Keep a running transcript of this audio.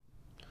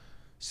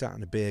sat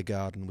in a beer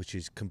garden which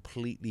is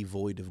completely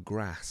void of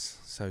grass.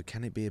 So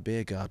can it be a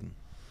beer garden?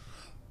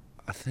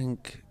 I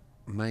think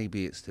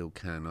maybe it still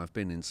can. I've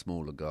been in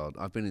smaller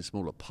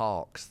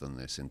parks than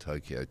this in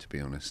Tokyo, to be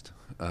honest.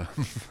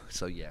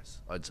 So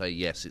yes, I'd say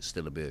yes, it's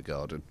still a beer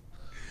garden.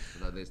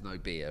 Although there's no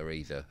beer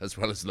either, as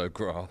well as no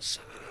grass.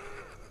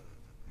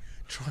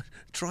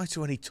 Try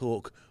to only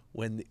talk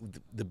when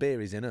the beer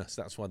is in us.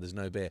 That's why there's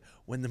no beer.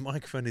 When the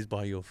microphone is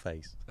by your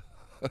face.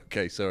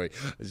 Okay, sorry.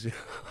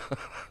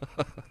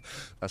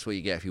 That's what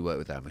you get if you work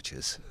with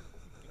amateurs.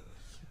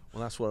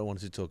 Well, that's what I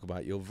wanted to talk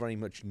about. You're very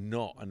much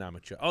not an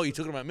amateur. Oh, you're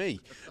talking about me.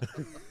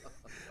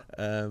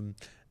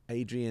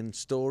 Adrian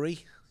Story,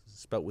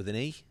 spelt with an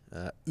E.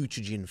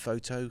 Uchijin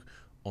Photo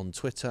on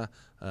Twitter.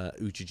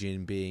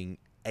 Uchijin being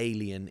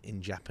alien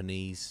in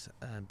Japanese,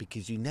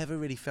 because you never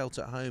really felt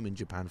at home in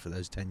Japan for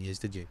those 10 years,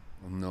 did you?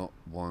 Not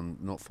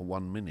for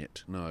 1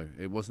 minute. No,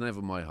 it was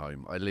never my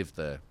home. I lived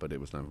there, but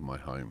it was never my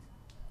home,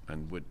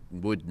 and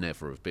would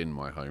never have been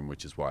my home,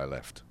 which is why I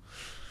left.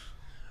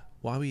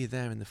 Why were you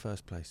there in the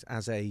first place?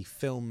 As a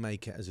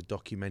filmmaker, as a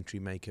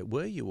documentary maker,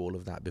 were you all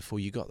of that before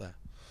you got there?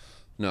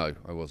 No,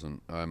 I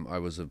wasn't. I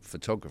was a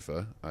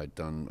photographer. I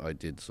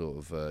did sort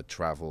of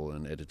travel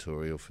and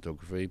editorial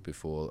photography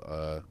before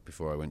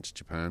I went to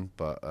Japan.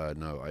 But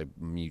no, I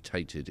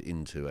mutated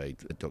into a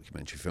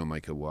documentary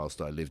filmmaker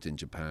whilst I lived in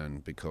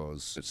Japan,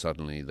 because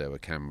suddenly there were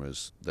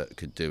cameras that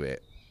could do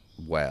it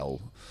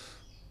well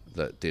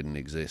that didn't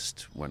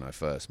exist when I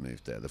first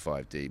moved there. The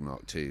 5D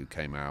Mark II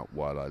came out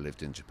while I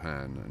lived in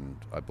Japan, and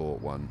I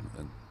bought one,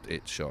 and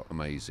it shot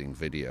amazing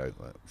video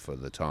for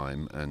the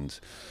time and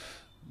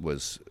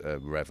was a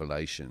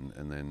revelation.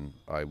 And then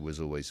I was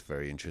always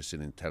very interested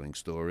in telling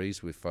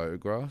stories with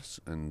photographs,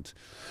 and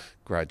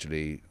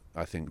gradually,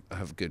 I think I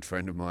have a good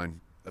friend of mine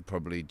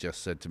probably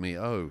just said to me,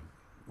 "Oh,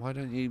 why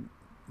don't you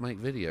make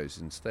videos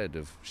instead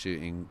of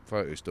shooting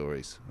photo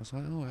stories?" I was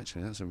like, "Oh,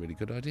 actually, that's a really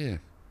good idea."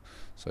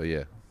 So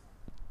yeah.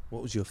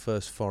 What was your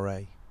first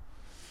foray?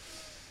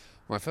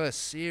 My first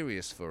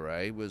serious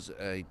foray was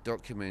a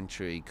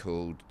documentary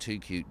called Two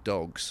Cute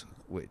Dogs,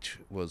 which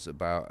was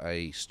about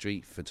a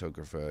street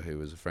photographer who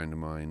was a friend of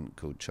mine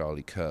called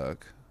Charlie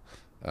Kirk,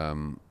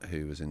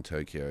 who was in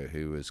Tokyo,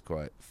 who was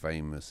quite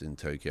famous in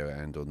Tokyo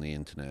and on the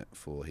internet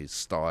for his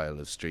style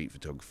of street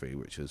photography,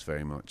 which was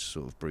very much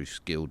sort of Bruce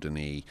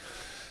Gilden-y,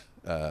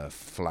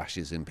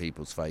 flashes in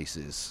people's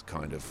faces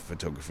kind of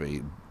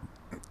photography.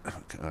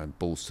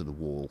 Balls to the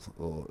wall,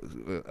 or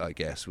I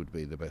guess would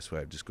be the best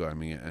way of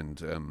describing it.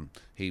 And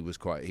he was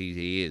quite,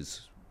 he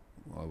is,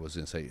 I was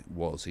going to say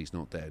was, he's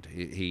not dead,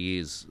 he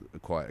is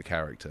quite a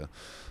character.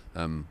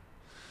 I'm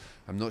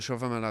not sure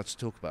if I'm allowed to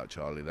talk about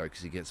Charlie though, because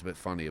he gets a bit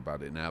funny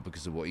about it now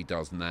because of what he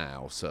does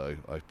now, so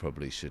I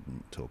probably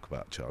shouldn't talk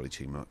about Charlie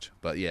too much.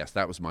 But yes,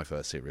 that was my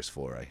first serious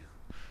foray.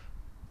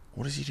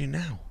 What does he do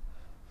now?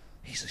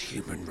 He's a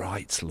human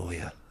rights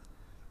lawyer.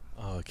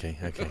 Oh, okay.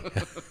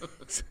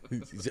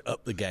 He's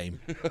up the game.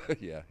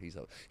 Yeah,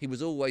 he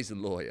was always a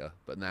lawyer,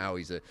 but now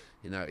he's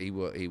now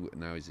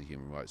he's a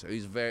human rights. So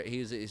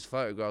his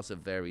photographs are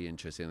very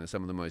interesting. They're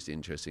some of the most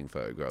interesting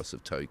photographs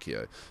of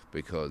Tokyo,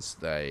 because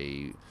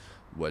they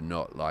were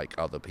not like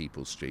other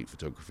people's street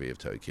photography of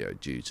Tokyo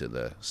due to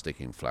the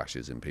sticking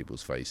flashes in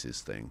people's faces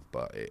thing.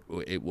 But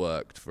it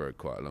worked for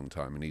quite a long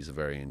time, and he's a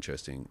very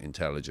interesting,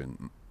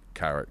 intelligent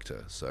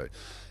character, so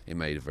it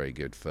made a very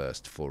good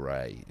first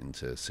foray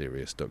into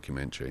serious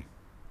documentary.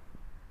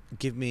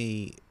 Give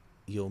me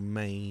your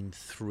main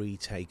 3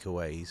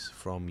 takeaways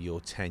from your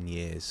 10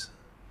 years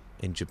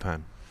in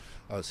Japan.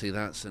 Oh, see,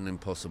 that's an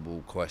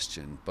impossible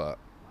question, but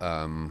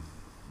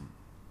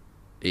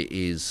it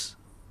is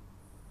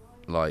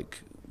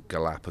like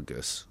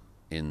Galapagos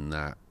in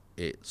that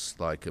it's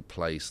like a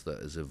place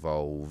that has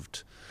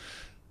evolved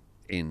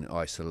in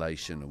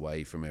isolation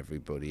away from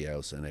everybody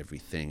else and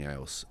everything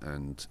else.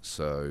 And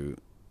so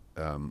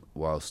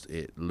whilst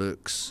it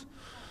looks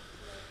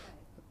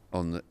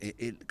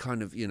it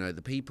kind of,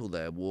 the people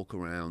there walk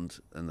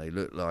around and they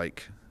look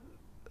like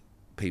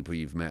people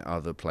you've met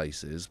other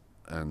places,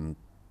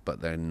 but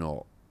they're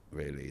not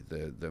really.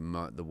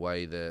 The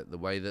way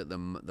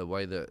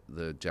that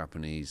the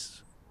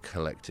Japanese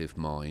collective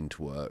mind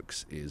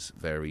works is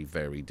very,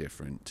 very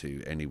different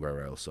to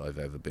anywhere else I've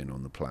ever been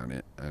on the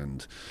planet,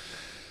 and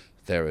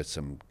there are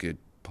some good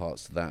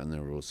parts to that, and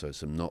there are also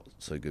some not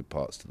so good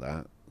parts to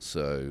that.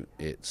 So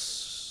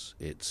it's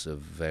a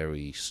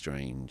very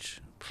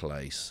strange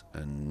place,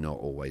 and not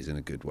always in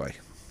a good way.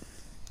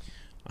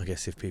 I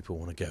guess if people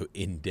want to go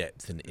in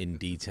depth and in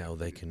detail,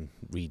 they can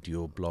read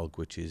your blog,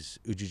 which is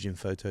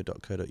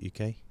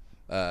uchujinphoto.co.uk.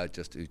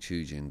 Just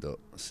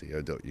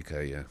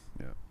uchujin.co.uk. Yeah.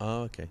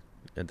 Oh, okay.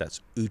 And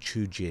that's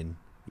Uchujin.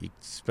 You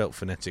spelt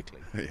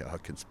phonetically. Yeah, I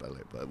can spell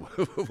it, but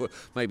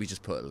maybe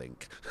just put a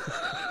link.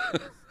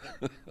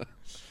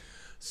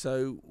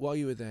 So while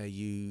you were there,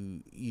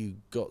 you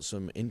got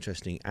some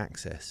interesting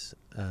access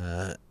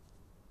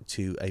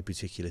to a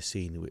particular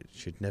scene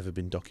which had never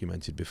been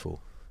documented before.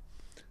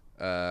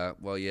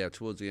 Well, yeah.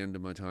 Towards the end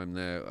of my time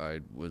there, I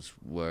was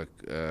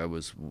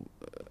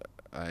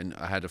and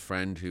I had a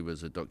friend who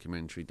was a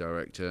documentary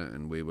director,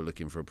 and we were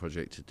looking for a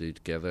project to do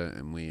together.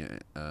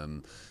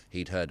 And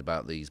he'd heard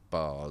about these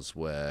bars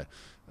where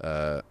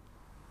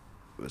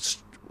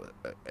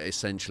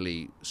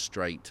essentially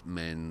straight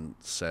men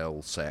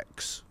sell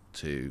sex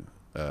to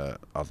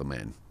other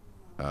men,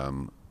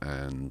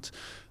 and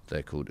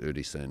they're called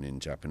urisen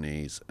in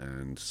Japanese.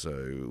 And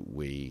so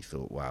we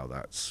thought, wow,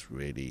 that's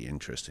really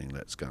interesting,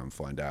 let's go and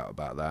find out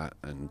about that.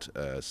 And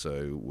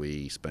so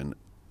we spent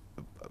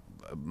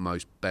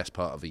best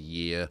part of a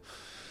year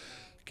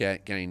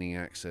gaining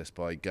access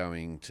by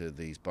going to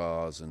these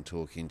bars and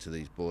talking to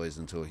these boys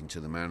and talking to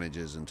the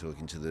managers and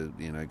talking to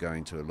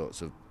going to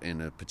lots of,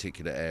 in a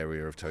particular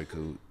area of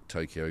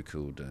Tokyo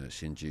called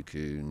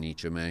Shinjuku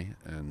Nichome,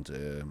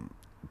 and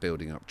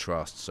building up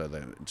trust so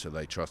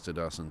they trusted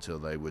us until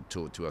they would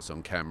talk to us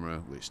on camera,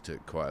 which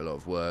took quite a lot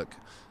of work.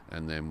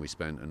 And then we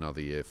spent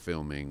another year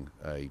filming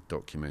a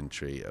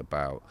documentary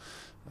about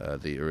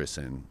the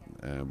urisen,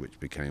 which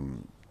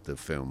became the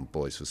film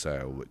Boys for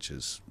Sale, which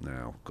has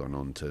now gone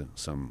on to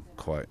some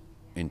quite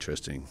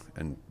interesting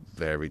and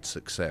varied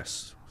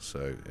success.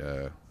 So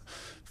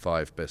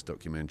 5 Best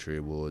Documentary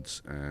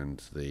Awards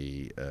and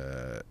the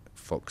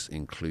Fox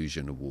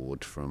Inclusion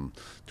Award from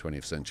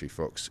 20th Century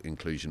Fox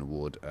Inclusion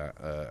Award at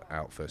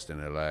Outfest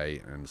in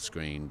LA, and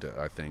screened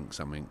I think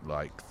something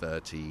like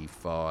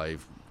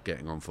 35,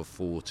 getting on for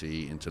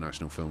 40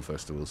 international film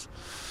festivals.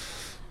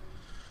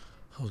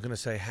 I was going to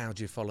say, how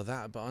do you follow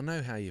that? But I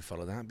know how you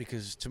follow that,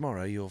 because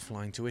tomorrow you're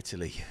flying to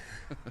Italy.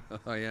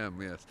 I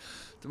am, yes.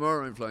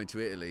 Tomorrow I'm flying to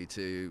Italy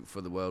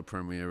for the world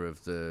premiere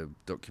of the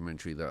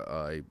documentary that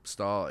I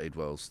started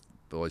whilst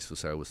Boys for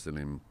Sale was still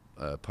in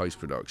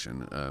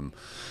post-production,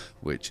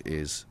 which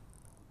is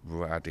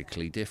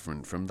radically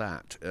different from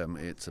that.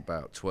 It's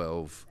about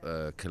 12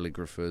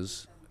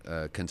 calligraphers,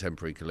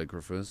 contemporary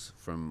calligraphers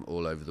from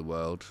all over the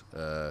world.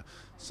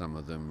 Some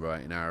of them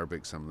write in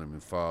Arabic, some of them in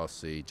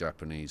Farsi,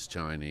 Japanese,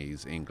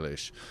 Chinese,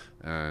 English,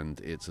 and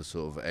it's a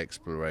sort of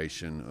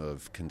exploration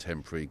of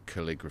contemporary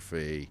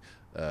calligraphy,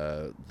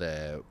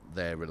 their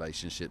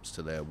relationships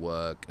to their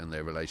work, and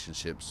their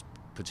relationships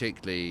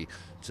particularly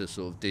to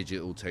sort of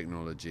digital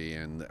technology,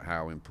 and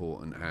how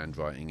important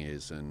handwriting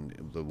is and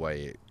the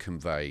way it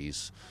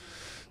conveys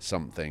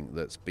something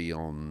that's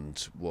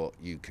beyond what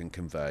you can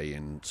convey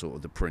in sort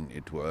of the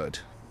printed word.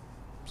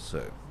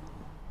 So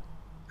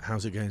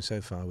how's it going so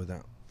far with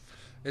that?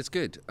 It's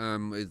good.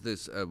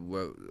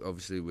 Well,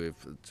 obviously with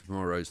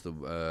tomorrow's the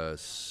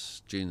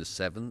June the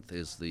 7th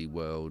is the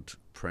world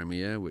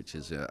premiere, which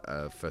is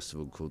a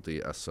festival called the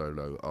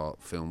Asolo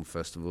Art Film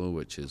Festival,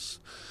 which is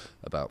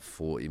about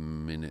 40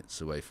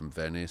 minutes away from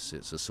Venice.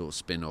 It's a sort of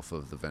spin-off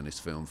of the Venice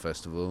Film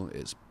Festival.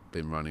 It's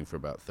been running for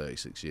about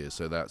 36 years,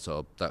 so that's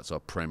our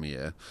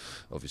premiere.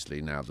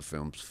 Obviously now the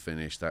film's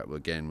finished. That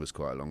again was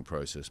quite a long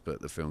process,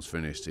 but the film's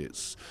finished.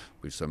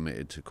 We've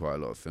submitted to quite a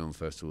lot of film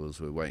festivals.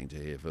 We're waiting to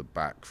hear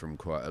back from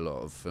quite a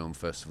lot of film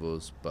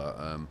festivals, but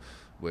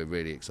we're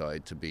really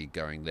excited to be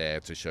going there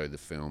to show the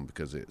film,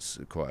 because it's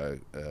quite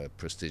a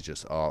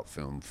prestigious art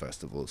film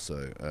festival.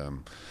 So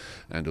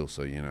and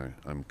also,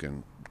 I'm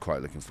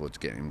quite looking forward to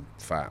getting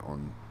fat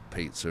on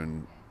pizza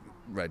and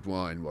red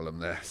wine while I'm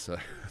there, so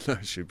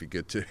that should be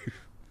good too.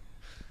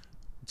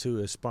 To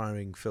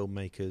aspiring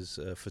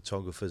filmmakers,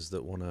 photographers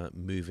that want to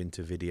move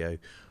into video,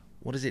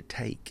 what does it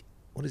take?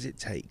 What does it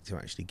take to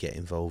actually get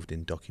involved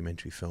in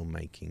documentary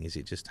filmmaking? Is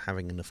it just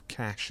having enough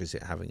cash? Is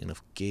it having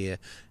enough gear?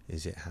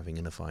 Is it having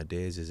enough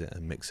ideas? Is it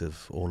a mix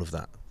of all of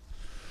that?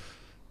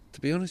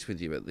 To be honest with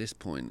you, at this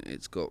point,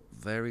 it's got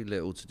very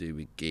little to do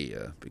with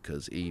gear,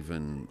 because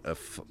even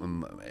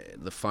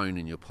the phone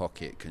in your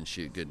pocket can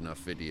shoot good enough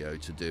video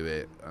to do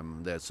it.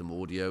 There's some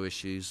audio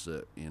issues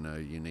that you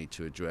need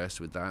to address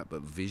with that,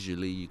 but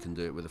visually you can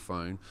do it with a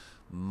phone.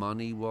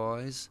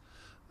 Money-wise,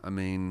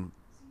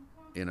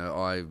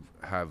 I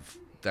have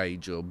day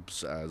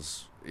jobs,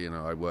 as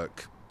I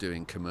work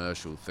doing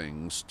commercial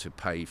things to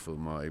pay for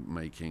my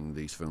making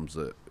these films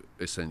that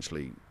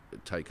essentially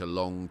take a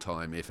long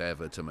time, if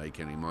ever, to make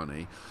any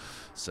money.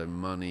 So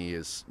money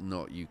is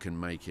not, you can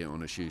make it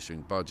on a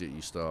shoestring budget.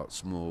 You start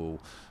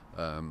small.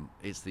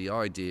 It's the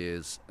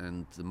ideas,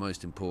 and the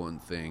most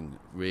important thing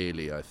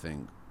really, I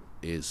think,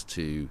 is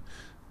to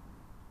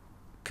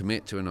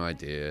commit to an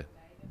idea,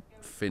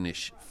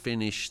 finish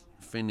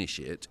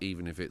it,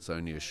 even if it's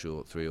only a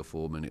short 3 or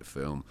 4 minute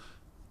film.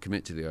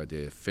 Commit to the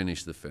idea,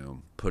 finish the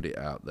film, put it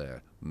out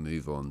there,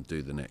 move on,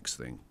 do the next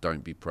thing.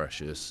 Don't be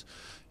precious.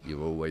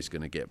 You're always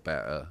going to get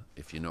better.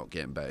 If you're not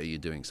getting better, you're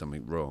doing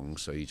something wrong.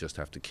 So you just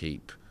have to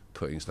keep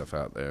putting stuff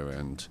out there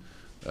and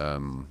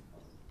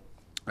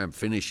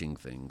finishing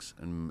things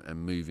and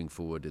moving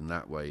forward in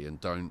that way. And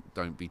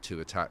don't be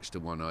too attached to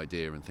one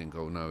idea and think,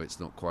 oh no,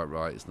 it's not quite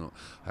right.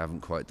 I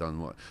haven't quite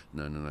done what.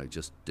 No.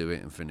 Just do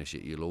it and finish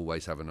it. You'll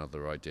always have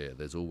another idea.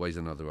 There's always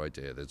another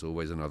idea. There's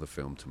always another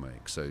film to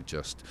make. So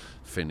just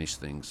finish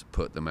things,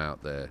 put them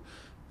out there,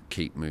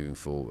 keep moving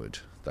forward.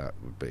 That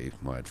would be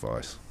my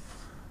advice.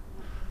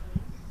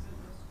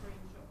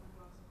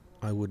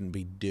 I wouldn't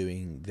be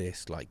doing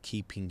this, like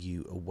keeping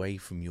you away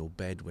from your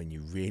bed when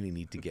you really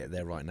need to get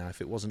there right now,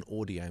 if it wasn't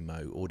Audio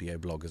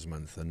Bloggers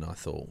Month, and I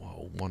thought,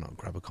 well, why not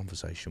grab a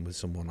conversation with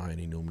someone I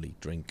only normally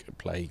drink,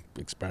 play,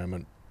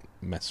 experiment,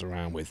 mess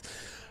around with.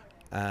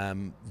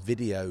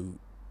 Video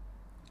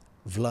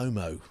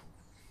Vlomo,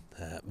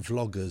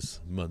 Vloggers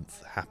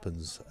Month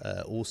happens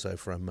also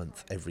for a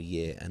month every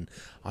year, and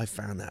I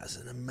found that as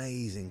an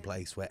amazing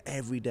place where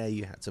every day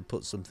you had to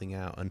put something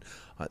out, and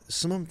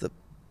some of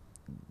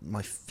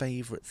my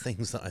favourite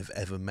things that I've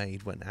ever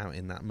made went out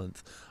in that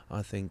month.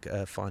 I think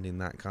finding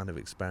that kind of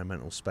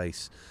experimental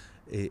space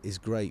is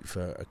great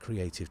for a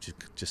creative to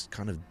just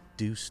kind of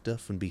do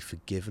stuff and be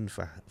forgiven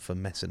for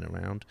messing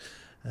around.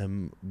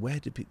 Where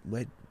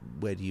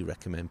do you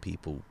recommend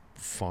people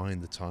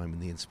find the time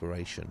and the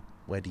inspiration?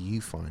 Where do you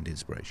find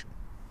inspiration?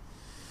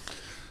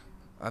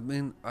 I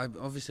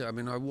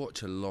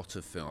watch a lot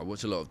of film. I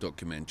watch a lot of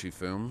documentary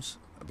films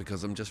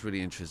because I'm just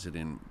really interested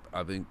in,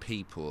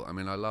 people. I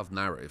love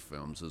narrative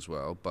films as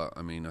well, but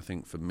I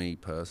think for me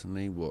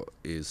personally,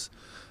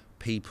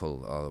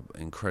 people are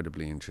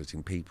incredibly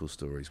interesting. People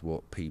stories,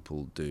 what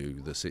people do,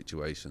 the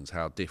situations,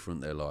 how different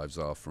their lives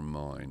are from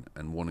mine,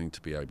 and wanting to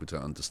be able to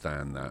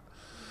understand that,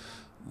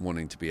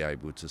 wanting to be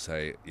able to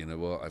say, you know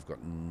what, I've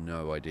got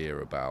no idea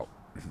about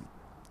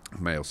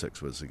male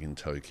sex workers in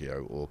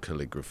Tokyo, or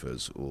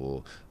calligraphers,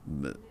 or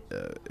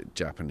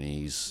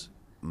Japanese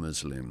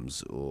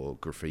Muslims, or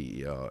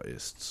graffiti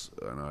artists,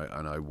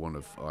 and I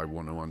want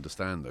to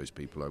understand those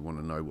people. I want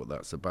to know what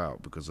that's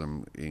about because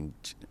I'm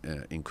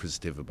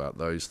inquisitive about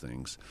those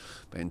things.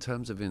 But in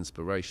terms of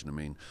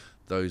inspiration,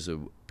 those are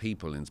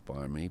people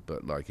inspire me.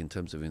 But like in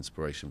terms of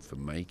inspiration for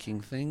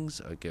making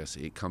things, I guess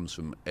it comes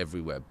from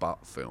everywhere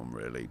but film,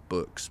 really.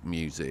 Books,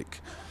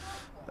 music,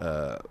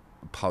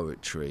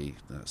 poetry.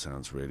 That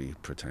sounds really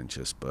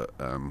pretentious, but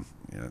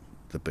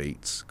the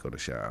Beats. Got a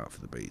shout out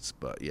for the Beats.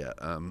 But yeah.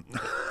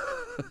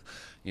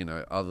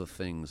 Other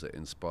things that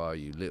inspire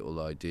you,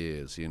 little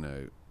ideas,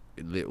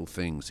 little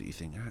things that you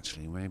think,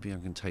 actually, maybe I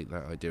can take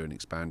that idea and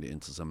expand it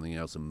into something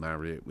else and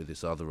marry it with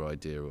this other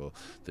idea or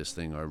this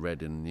thing I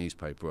read in a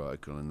newspaper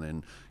article, and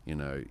then,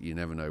 you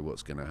never know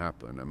what's going to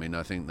happen.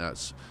 I think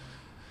that's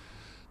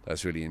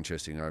really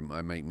interesting.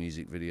 I make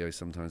music videos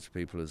sometimes for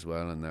people as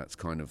well, and that's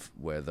kind of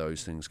where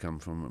those things come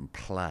from, and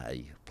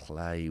play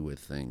with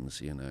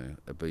things,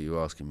 But you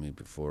were asking me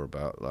before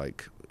about,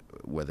 like,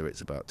 whether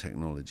it's about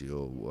technology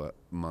or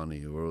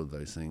money or all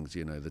those things.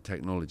 The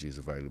technology is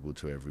available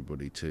to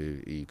everybody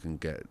too. You can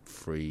get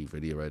free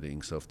video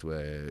editing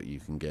software,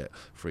 you can get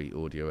free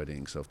audio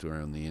editing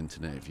software on the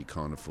internet if you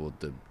can't afford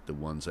the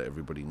ones that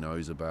everybody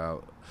knows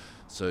about.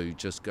 So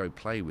just go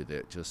play with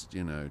it. Just,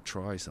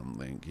 try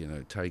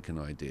something, take an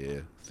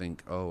idea,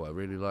 think, oh, I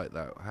really like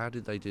that. How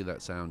did they do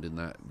that sound in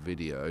that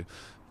video?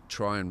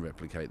 Try and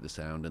replicate the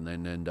sound, and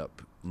then end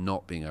up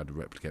not being able to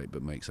replicate,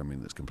 but make something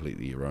that's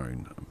completely your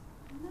own.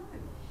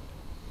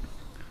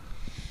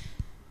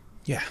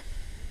 Yeah,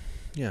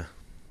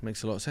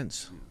 makes a lot of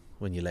sense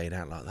when you lay it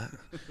out like that.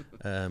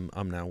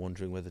 I'm now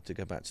wondering whether to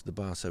go back to the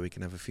bar so we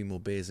can have a few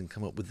more beers and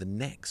come up with the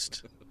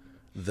next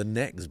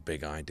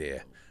big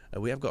idea.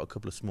 We have got a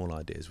couple of small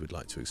ideas we'd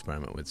like to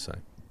experiment with, so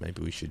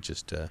maybe we should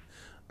just,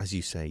 as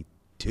you say,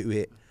 do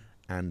it,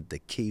 and the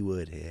key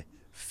word here,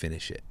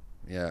 finish it.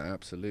 Yeah,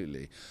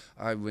 absolutely.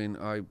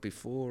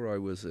 Before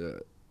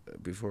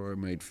I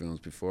made films,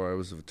 before I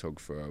was a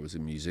photographer, I was a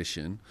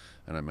musician,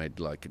 and I made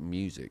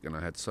music, and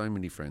I had so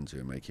many friends who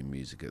were making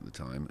music at the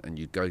time, and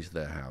you'd go to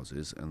their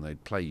houses and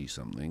they'd play you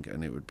something,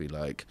 and it would be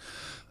like,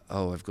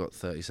 oh, I've got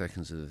 30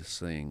 seconds of this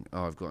thing,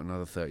 oh, I've got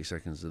another 30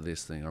 seconds of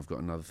this thing, I've got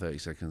another 30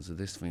 seconds of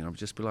this thing. I'd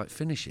just be like,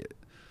 finish it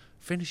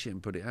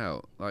and put it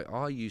out. Like,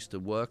 I used to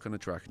work on a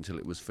track until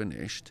it was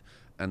finished,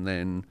 and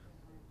then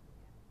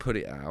put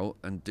it out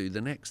and do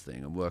the next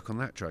thing and work on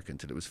that track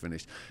until it was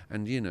finished.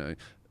 And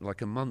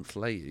like a month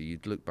later,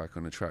 you'd look back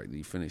on a track that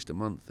you finished a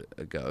month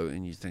ago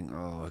and you think,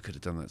 oh, I could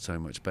have done that so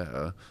much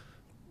better.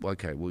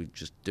 Okay, we'll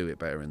just do it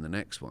better in the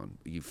next one.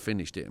 You've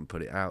finished it and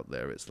put it out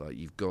there. It's like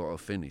you've got to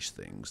finish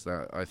things.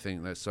 I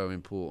think that's so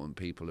important.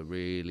 People are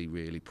really,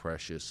 really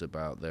precious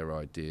about their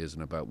ideas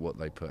and about what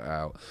they put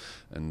out,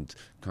 and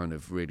kind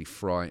of really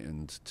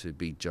frightened to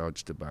be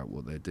judged about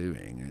what they're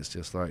doing. It's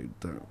just like,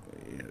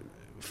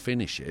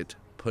 finish it,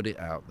 put it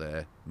out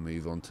there,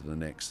 move on to the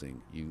next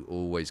thing. You're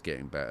always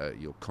getting better,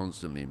 you're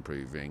constantly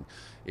improving.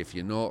 If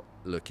you're not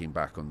looking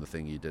back on the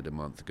thing you did a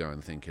month ago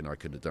and thinking I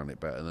could have done it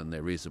better, then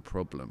there is a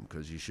problem,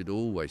 because you should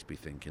always be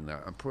thinking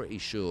that. I'm pretty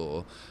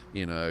sure,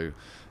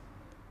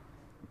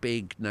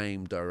 big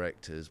name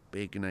directors,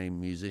 big name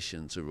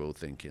musicians are all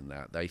thinking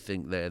that. They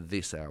think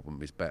this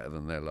album is better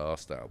than their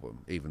last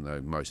album, even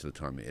though most of the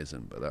time it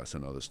isn't, but that's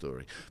another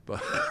story.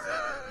 But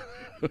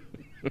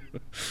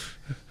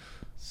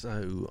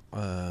So,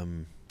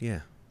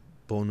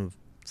 Buona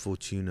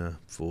Fortuna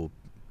for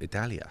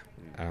Italia.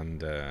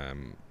 And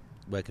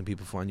where can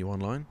people find you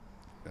online?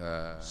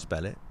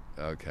 Spell it.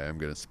 Okay, I'm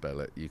going to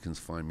spell it. You can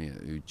find me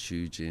at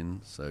Uchujin,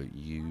 so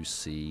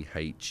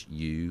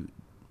UCHU,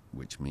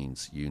 which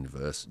means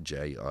universe,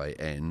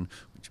 JIN,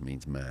 which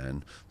means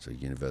man, so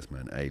universe,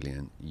 man,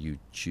 alien,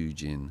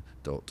 uchujin.co.uk.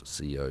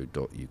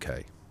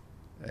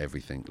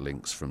 Everything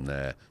links from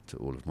there to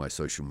all of my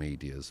social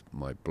medias,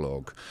 my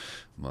blog,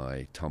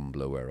 my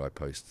Tumblr, where I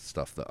post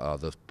stuff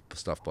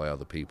by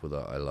other people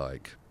that I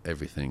like.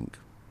 Everything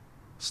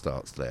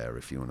starts there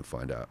if you want to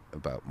find out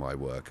about my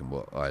work and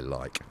what I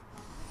like.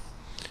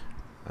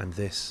 And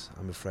this,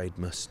 I'm afraid,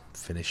 must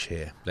finish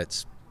here.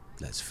 Let's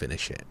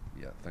finish it.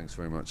 Yeah, thanks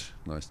very much.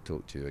 Nice to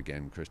talk to you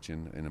again,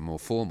 Christian, in a more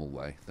formal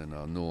way than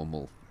our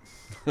normal.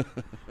 I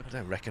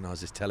don't recognise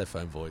this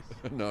telephone voice.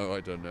 No, I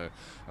don't know.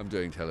 I'm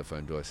doing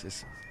telephone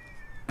voices.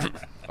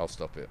 I'll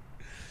stop it.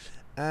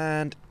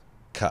 And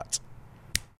cut.